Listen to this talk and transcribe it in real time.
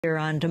Here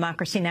on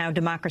Democracy Now!,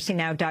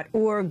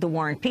 democracynow.org, The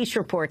War and Peace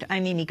Report.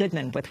 I'm Amy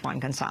Goodman with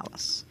Juan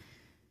Gonzalez.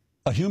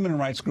 A human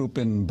rights group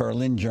in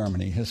Berlin,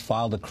 Germany, has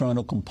filed a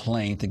criminal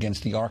complaint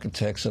against the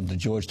architects of the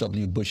George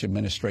W. Bush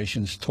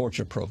administration's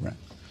torture program.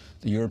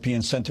 The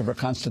European Center for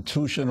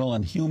Constitutional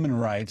and Human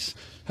Rights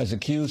has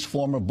accused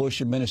former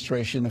Bush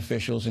administration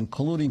officials,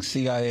 including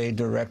CIA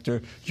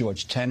Director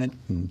George Tenet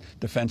and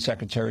Defense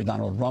Secretary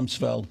Donald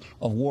Rumsfeld,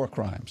 of war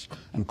crimes,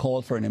 and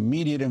called for an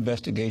immediate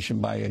investigation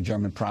by a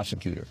German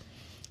prosecutor.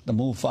 The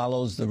move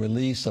follows the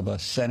release of a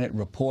Senate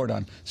report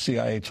on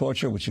CIA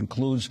torture, which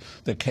includes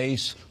the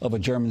case of a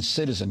German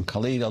citizen,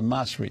 Khalid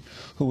al-Masri,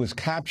 who was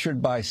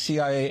captured by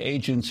CIA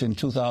agents in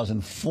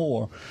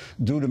 2004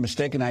 due to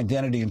mistaken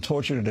identity and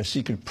tortured at a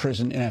secret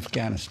prison in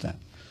Afghanistan.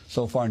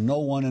 So far, no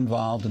one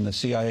involved in the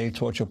CIA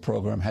torture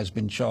program has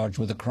been charged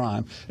with a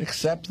crime,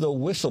 except the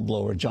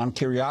whistleblower, John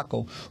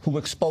Kiriakou, who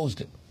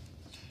exposed it.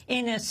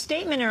 In a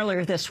statement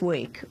earlier this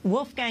week,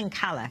 Wolfgang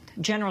Kalleck,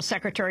 General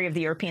Secretary of the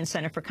European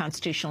Center for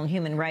Constitutional and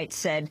Human Rights,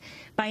 said,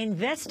 by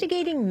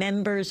investigating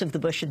members of the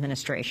Bush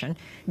administration,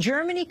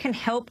 Germany can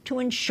help to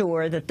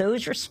ensure that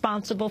those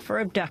responsible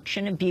for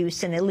abduction,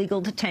 abuse, and illegal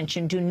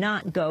detention do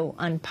not go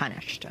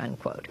unpunished,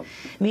 unquote.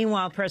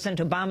 Meanwhile,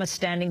 President Obama is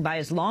standing by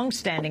his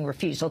long-standing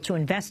refusal to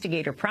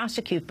investigate or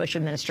prosecute Bush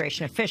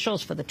administration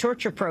officials for the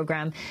torture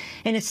program.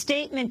 In a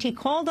statement, he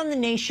called on the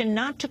nation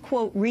not to,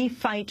 quote,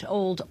 refight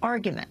old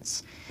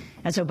arguments.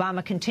 As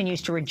Obama continues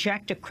to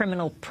reject a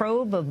criminal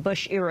probe of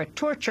Bush-era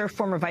torture,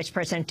 former Vice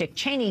President Dick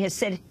Cheney has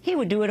said he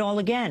would do it all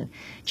again.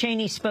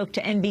 Cheney spoke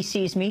to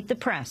NBC's Meet the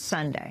Press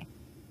Sunday.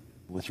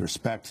 With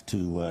respect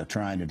to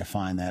trying to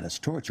define that as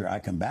torture, I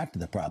come back to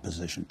the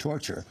proposition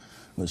torture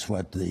was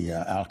what the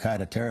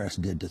al-Qaeda terrorists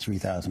did to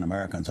 3,000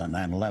 Americans on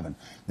 9/11.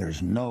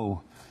 There's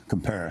no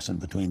comparison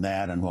between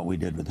that and what we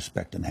did with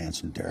respect to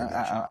enhanced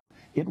interrogation.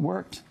 It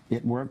worked.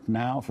 It worked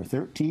now for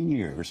 13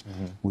 years.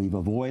 We've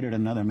avoided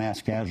another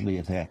mass casualty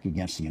attack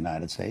against the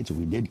United States.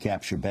 We did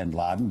capture bin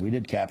Laden. We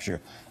did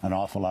capture an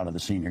awful lot of the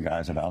senior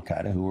guys of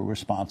al-Qaeda who were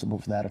responsible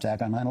for that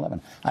attack on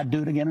 9/11. I'd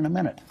do it again in a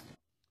minute.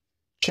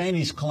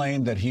 Cheney's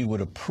claim that he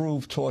would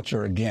approve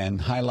torture again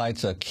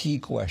highlights a key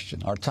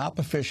question. Are top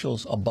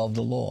officials above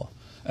the law?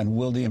 And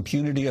will the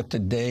impunity of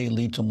today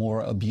lead to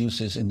more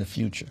abuses in the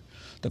future?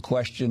 The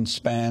question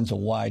spans a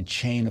wide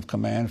chain of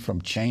command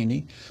from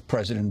Cheney,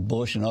 President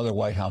Bush, and other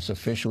White House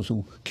officials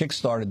who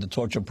kickstarted the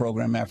torture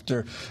program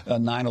after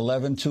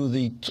 9/11 to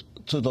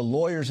the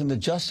lawyers in the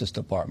Justice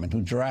Department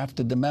who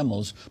drafted the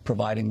memos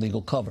providing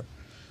legal cover,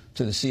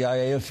 to the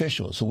CIA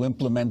officials who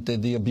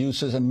implemented the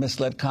abuses and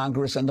misled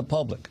Congress and the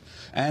public,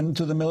 and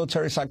to the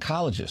military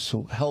psychologists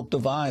who helped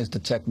devise the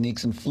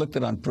techniques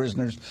inflicted on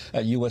prisoners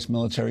at U.S.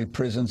 military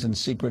prisons and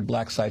secret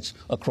black sites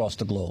across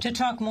the globe. To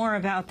talk more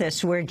about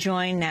this, we're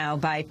joined now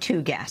by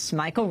two guests.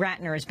 Michael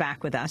Ratner is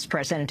back with us,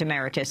 President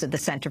Emeritus of the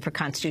Center for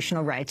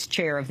Constitutional Rights,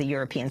 Chair of the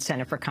European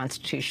Center for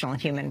Constitutional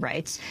and Human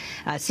Rights.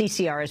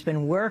 CCR has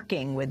been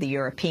working with the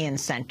European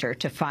Center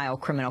to file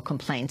criminal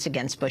complaints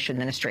against Bush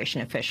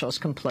administration officials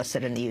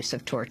complicit in the use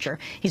of torture.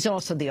 He's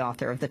also the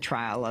author of the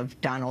trial of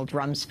Donald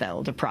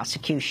Rumsfeld, a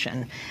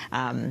prosecution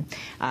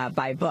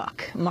by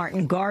book.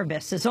 Martin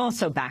Garbus is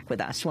also back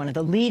with us, one of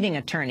the leading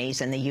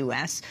attorneys in the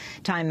U.S.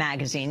 Time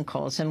magazine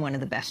calls him one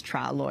of the best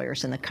trial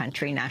lawyers in the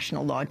country.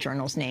 National Law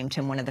Journals named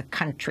him one of the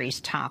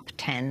country's top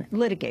 10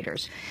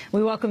 litigators.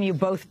 We welcome you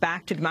both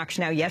back to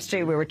Democracy Now!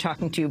 Yesterday we were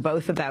talking to you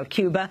both about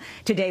Cuba.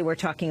 Today we're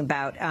talking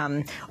about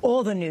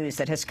all the news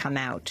that has come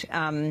out.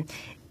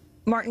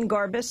 Martin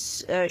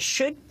Garbus,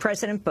 should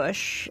President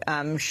Bush,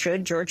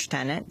 should George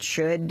Tenet,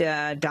 should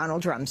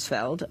Donald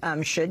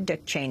Rumsfeld, should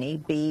Dick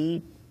Cheney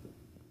be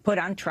put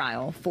on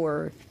trial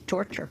for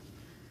torture?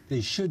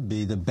 They should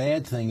be. The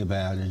bad thing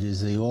about it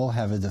is they all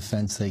have a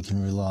defense they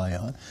can rely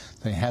on.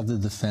 They have the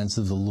defense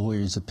of the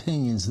lawyers'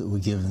 opinions that were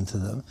given to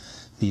them,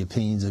 the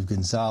opinions of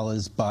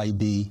Gonzalez,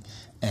 Bybee,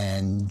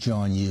 and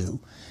John Yoo.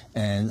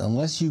 And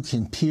unless you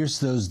can pierce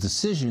those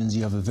decisions,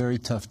 you have a very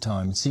tough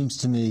time. It seems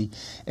to me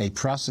a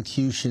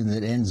prosecution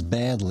that ends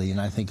badly,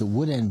 and I think it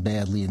would end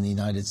badly in the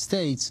United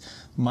States,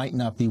 might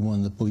not be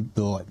one that we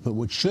thought. But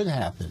what should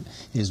happen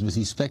is, with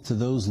respect to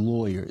those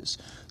lawyers,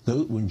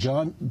 when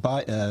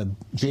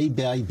Jay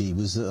Bybee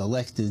was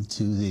elected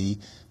to the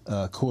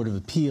Court of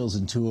Appeals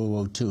in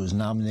 2002, was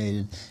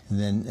nominated and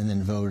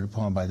then voted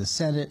upon by the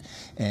Senate,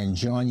 and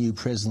John Yoo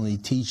presently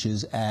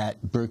teaches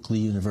at Berkeley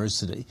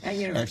University. At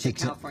University of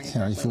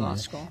California Law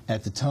School.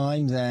 At the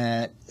time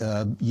that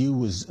Yoo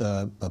was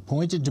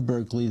appointed to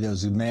Berkeley, there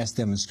was a mass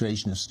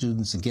demonstration of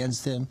students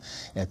against him.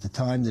 At the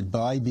time that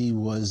Bybee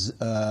was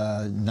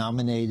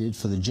nominated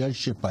for the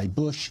judgeship by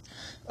Bush,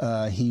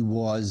 he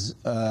was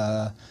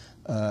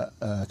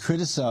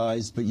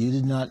criticized, but you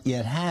did not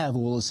yet have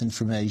all this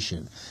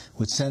information.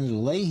 What Senator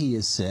Leahy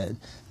has said,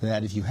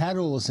 that if you had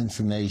all this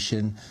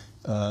information,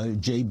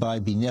 J.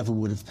 Bybee never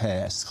would have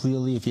passed.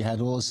 Clearly, if you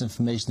had all this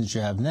information that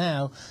you have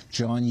now,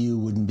 John Yoo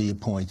wouldn't be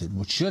appointed.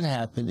 What should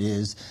happen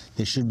is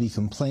there should be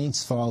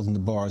complaints filed in the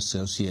bar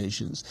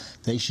associations.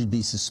 They should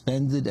be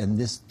suspended and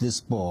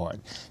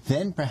disbarred.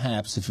 Then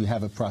perhaps if you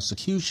have a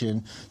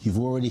prosecution, you've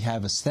already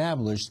have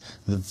established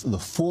the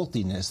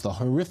faultiness, the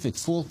horrific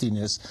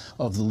faultiness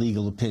of the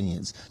legal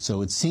opinions.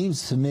 So it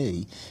seems to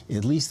me,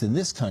 at least in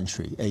this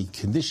country, a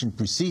condition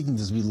preceding,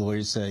 as we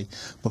lawyers say,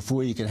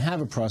 before you can have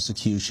a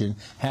prosecution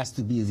has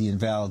to be the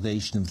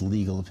invalidation of the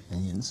legal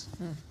opinions.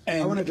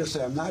 And I want to just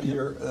say I'm not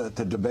here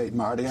to debate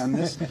Marty on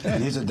this.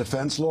 And he's a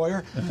defense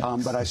lawyer,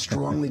 but I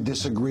strongly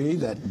disagree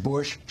that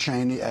Bush,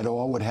 Cheney et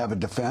al. Would have a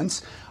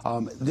defense.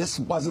 This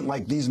wasn't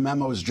like these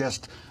memos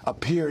just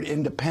appeared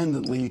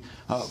independently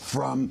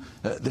from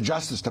the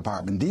Justice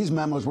Department. These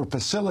memos were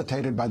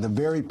facilitated by the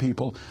very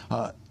people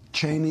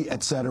Cheney,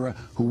 et cetera,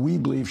 who we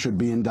believe should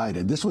be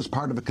indicted. This was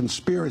part of a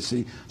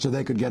conspiracy so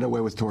they could get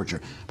away with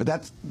torture. But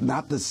that's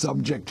not the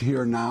subject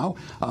here now.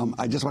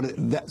 I just want to,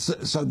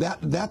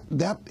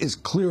 that is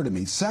clear to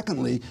me.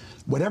 Secondly,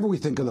 whatever we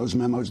think of those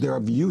memos, they're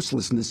of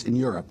uselessness in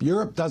Europe.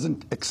 Europe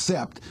doesn't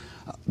accept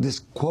this,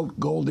 quote,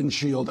 golden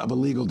shield of a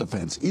legal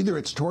defense. Either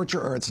it's torture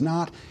or it's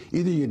not.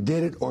 Either you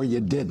did it or you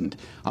didn't.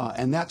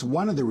 And that's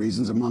one of the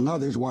reasons, among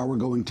others, why we're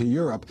going to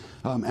Europe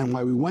and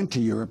why we went to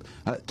Europe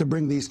to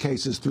bring these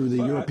cases through the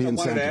European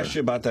Center. I wanted to ask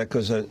you about that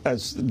because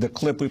as the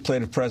clip we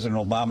played of President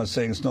Obama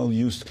saying it's no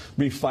use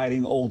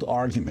refighting old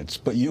arguments.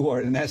 But you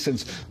are, in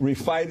essence,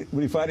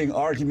 refighting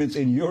arguments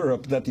in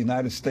Europe that the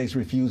United States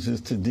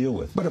refuses to deal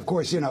with. But, of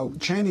course, you know,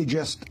 Cheney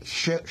just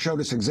showed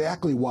us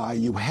exactly why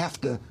you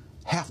have to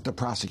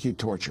prosecute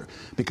torture,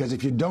 because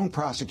if you don't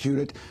prosecute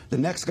it, the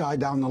next guy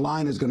down the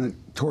line is going to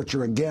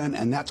torture again,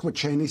 and that's what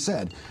Cheney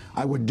said.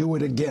 I would do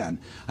it again.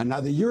 And now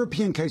the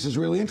European case is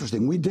really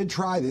interesting. We did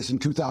try this in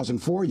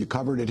 2004. You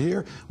covered it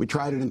here. We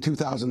tried it in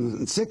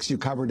 2006. You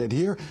covered it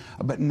here.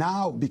 But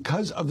now,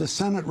 because of the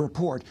Senate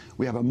report,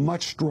 we have a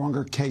much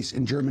stronger case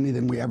in Germany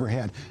than we ever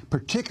had,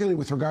 particularly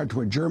with regard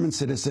to a German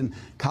citizen,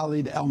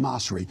 Khalid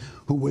El-Masri,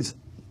 who was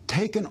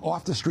taken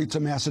off the streets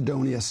of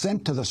Macedonia,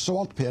 sent to the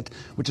salt pit,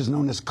 which is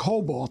known as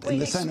Cobalt, in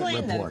the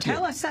Senate report.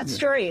 Tell us that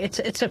story.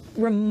 It's a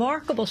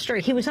remarkable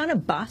story. He was on a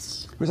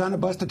bus. He was on a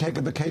bus to take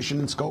a vacation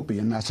in Skopje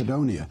in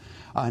Macedonia,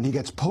 and he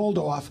gets pulled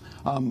off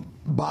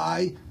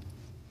by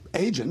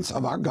agents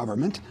of our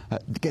government,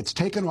 gets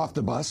taken off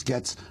the bus,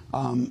 gets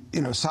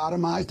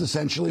sodomized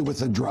essentially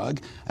with a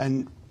drug,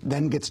 and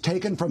then gets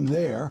taken from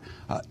there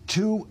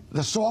to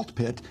the salt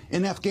pit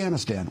in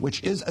Afghanistan,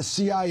 which is a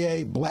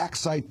CIA black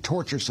site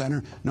torture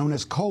center known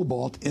as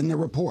Cobalt in the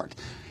report.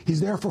 He's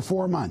there for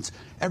 4 months.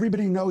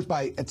 Everybody knows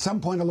at some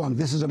point along,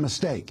 this is a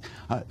mistake.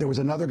 There was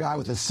another guy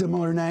with a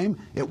similar name.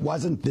 It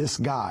wasn't this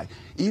guy.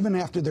 Even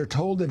after they're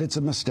told that it's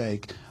a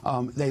mistake,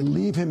 they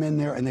leave him in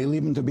there and they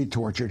leave him to be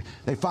tortured.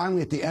 They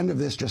finally, at the end of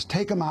this, just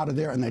take him out of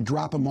there and they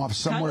drop him off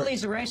somewhere.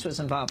 Condoleezza Rice was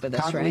involved with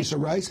this, right?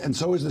 Condoleezza Rice, and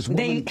so is this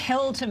woman. They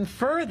held him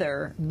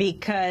further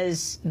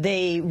because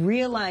they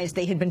realized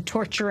they had been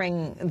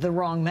torturing the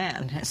wrong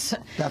man.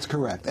 That's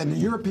correct. And the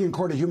European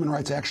Court of Human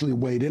Rights actually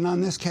weighed in on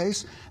this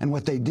case, and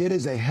what they did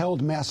is they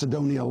held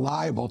Macedonia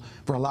liable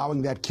for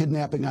allowing that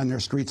kidnapping on their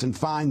streets and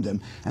fined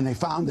them. And they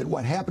found that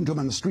what happened to them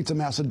on the streets of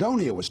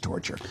Macedonia was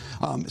torture.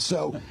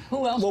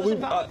 Who else was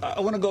involved? I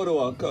want to go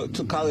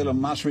to Khalid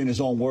El-Masri in his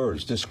own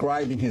words,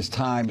 describing his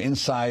time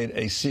inside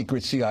a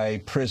secret CIA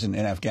prison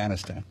in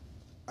Afghanistan.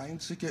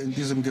 Einzige in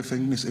diesem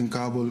Gefängnis in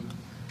Kabul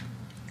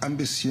ein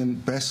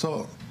bisschen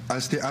besser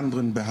als die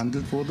anderen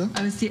behandelt wurde.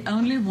 I was the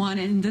only one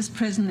in this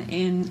prison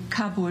in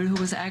Kabul who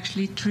was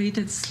actually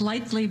treated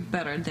slightly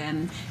better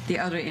than the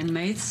other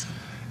inmates.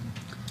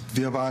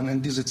 Wir waren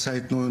in dieser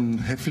Zeit nun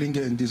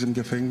Häftlinge in diesem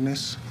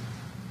Gefängnis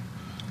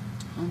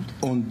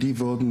und die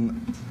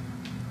waren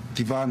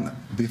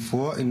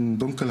bevor in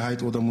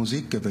Dunkelheit oder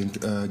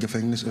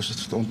Musikgefängnis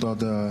ist unter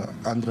der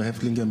anderen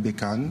Häftlinge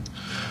bekannt.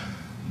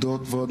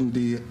 Dort wurden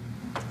die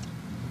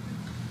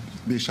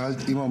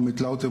beschallt immer mit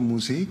lauter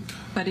Musik.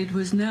 But it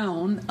was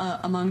known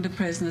among the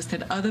prisoners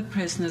that other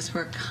prisoners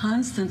were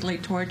constantly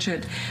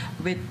tortured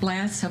with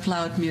blasts of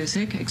loud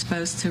music,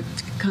 exposed to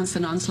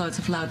constant onslaughts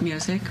of loud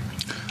music.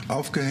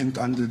 Aufgehängt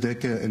an der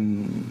Decke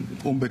in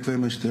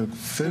unbequemer Stelle,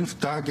 5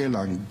 Tage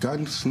lang,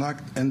 ganz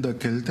nackt in der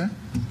Kälte.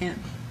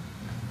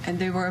 And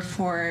they were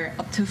for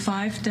up to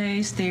 5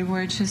 days, they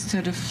were just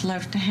sort of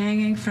left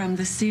hanging from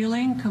the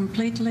ceiling,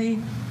 completely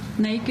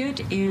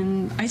naked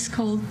in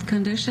ice-cold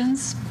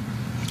conditions.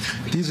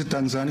 Dieser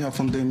Tansanier,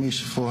 von dem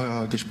ich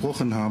vorher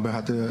gesprochen habe,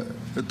 hatte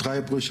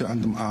 3 Brüche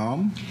an dem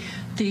Arm.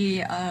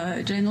 The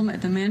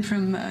the man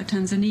from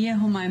Tanzania,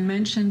 whom I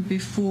mentioned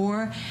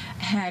before,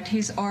 had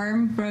his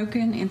arm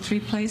broken in 3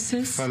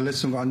 places.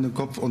 Verletzung an den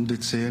Kopf und die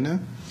Zähne.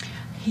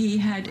 He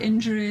had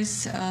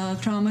injuries,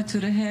 trauma to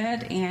the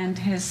head, and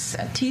his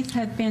teeth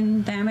had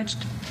been damaged.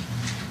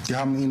 Die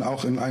haben ihn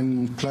auch in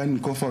einen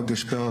kleinen Koffer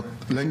gesperrt,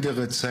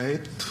 längere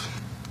Zeit.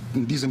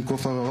 In diesem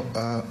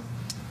Koffer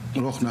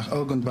roch nach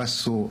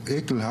irgendwas so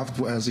ekelhaft,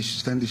 wo sich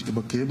ständig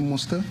übergeben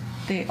musste.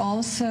 They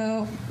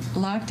also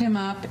locked him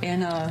up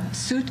in a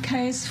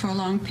suitcase for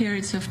long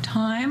periods of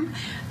time,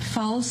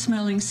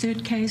 foul-smelling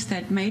suitcase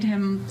that made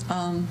him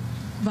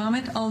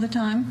vomit all the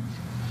time.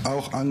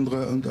 Auch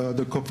andere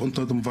der Kopf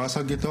unter dem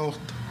Wasser getaucht.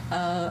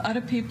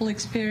 Other people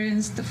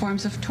experienced the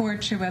forms of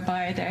torture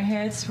whereby their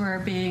heads were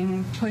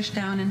being pushed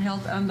down and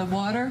held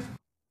underwater.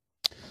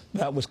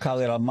 That was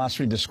Khalid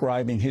al-Masri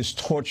describing his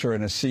torture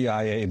in a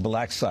CIA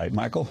black site.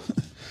 Michael?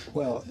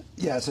 Well,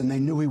 yes, and they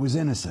knew he was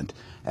innocent.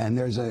 And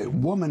there's a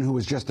woman who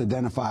was just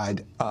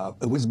identified,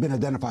 been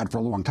identified for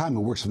a long time,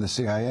 who works for the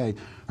CIA.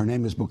 Her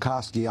name is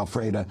Bukowski,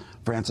 Alfreda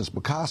Francis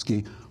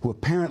Bukowski, who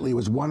apparently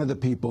was one of the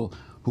people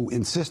who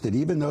insisted,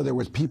 even though there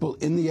was people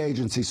in the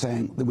agency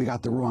saying that we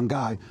got the wrong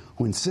guy,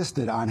 who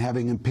insisted on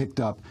having him picked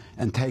up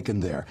and taken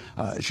there.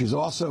 She's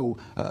also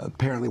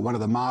apparently one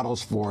of the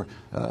models for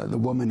the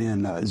woman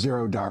in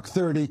Zero Dark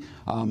 30.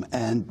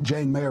 And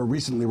Jane Mayer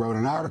recently wrote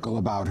an article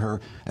about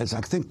her, as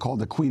I think called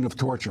the Queen of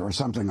Torture or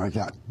something like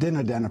that. Didn't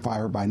identify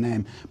her by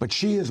name, but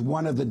she is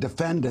one of the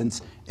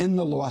defendants in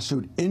the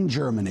lawsuit in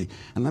Germany.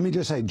 And let me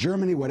just say,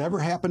 Germany, whatever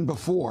happened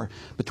before,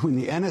 between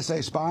the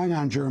NSA spying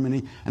on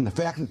Germany and the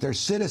fact that their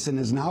citizen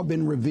has now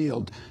been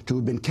revealed to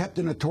have been kept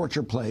in a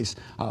torture place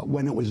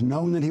when it was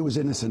known that he was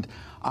innocent,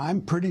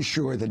 I'm pretty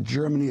sure that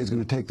Germany is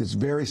going to take this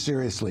very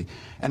seriously.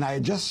 And I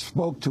just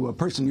spoke to a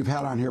person you've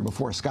had on here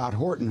before, Scott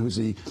Horton, who's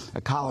a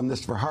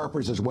columnist for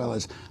Harper's as well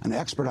as an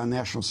expert on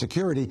national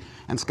security.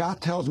 And Scott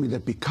tells me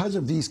that because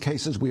of these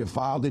cases we have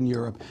filed in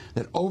Europe,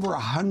 that over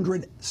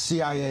 100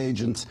 CIA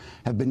agents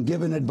have been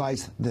given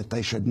advice that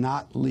they should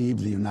not leave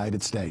the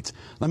United States.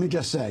 Let me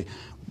just say,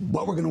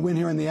 what we're going to win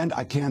here in the end,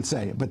 I can't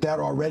say. But that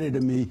already,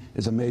 to me,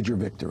 is a major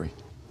victory.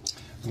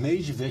 The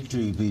major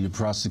victory would be to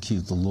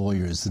prosecute the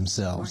lawyers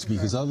themselves,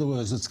 because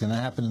otherwise what's going to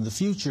happen in the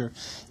future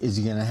is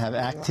you're going to have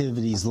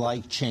activities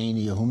like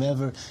Cheney or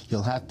whomever.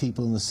 You'll have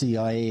people in the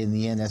CIA and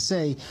the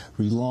NSA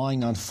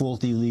relying on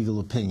faulty legal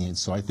opinions.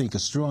 So I think a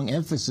strong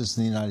emphasis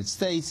in the United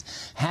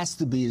States has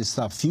to be to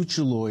stop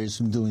future lawyers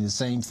from doing the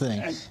same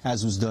thing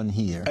as was done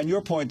here. And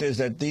your point is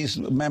that these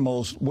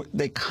memos,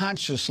 they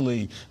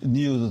consciously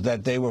knew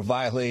that they were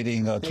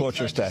violating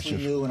torture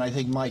statutes. And I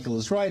think Michael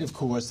is right, of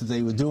course, that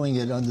they were doing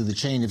it under the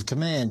chain of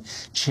command,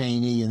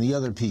 Cheney and the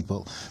other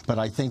people. But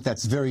I think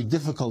that's very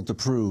difficult to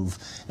prove,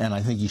 and I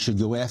think you should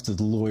go after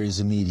the lawyers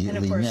immediately now.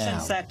 And of course,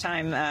 since that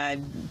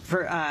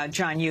time,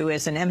 John Yoo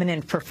is an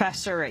eminent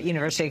professor at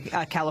University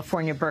of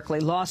California, Berkeley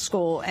Law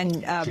School,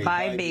 and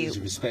Bybee is a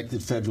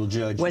respected federal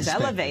judge. Was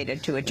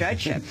elevated to a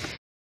judgeship.